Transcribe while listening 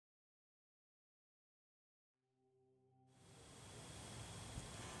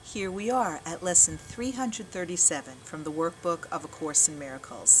Here we are at Lesson 337 from the Workbook of A Course in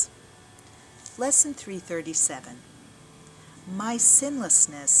Miracles. Lesson 337. My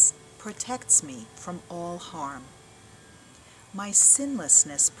sinlessness protects me from all harm. My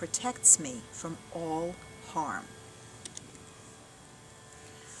sinlessness protects me from all harm.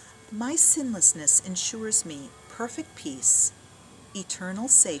 My sinlessness ensures me perfect peace, eternal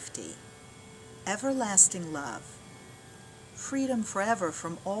safety, everlasting love, freedom forever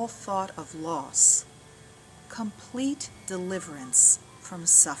from all thought of loss, complete deliverance from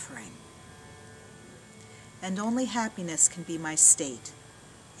suffering. And only happiness can be my state,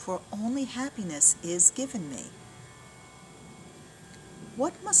 for only happiness is given me.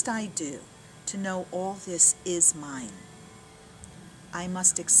 What must I do to know all this is mine? I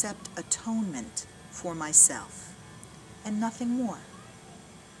must accept atonement for myself, and nothing more.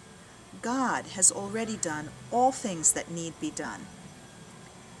 God has already done all things that need be done,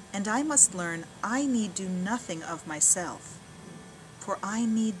 and I must learn I need do nothing of myself, for I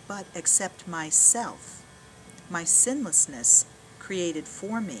need but accept myself, my sinlessness created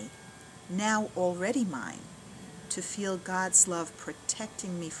for me, now already mine, to feel God's love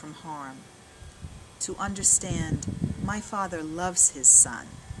protecting me from harm, to understand my Father loves His Son,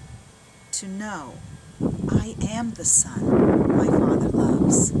 to know I am the Son my Father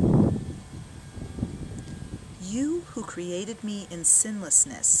loves. You who created me in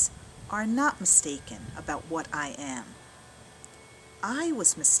sinlessness are not mistaken about what I am. I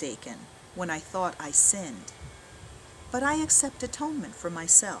was mistaken when I thought I sinned, but I accept atonement for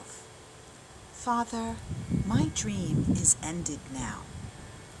myself. Father, my dream is ended now.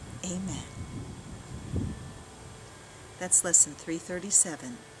 Amen. That's Lesson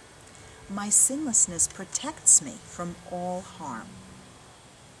 337. My sinlessness protects me from all harm.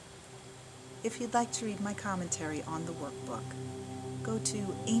 If you'd like to read my commentary on the workbook, go to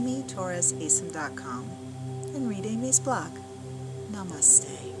amytorresasm.com and read Amy's blog.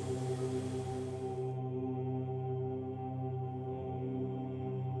 Namaste.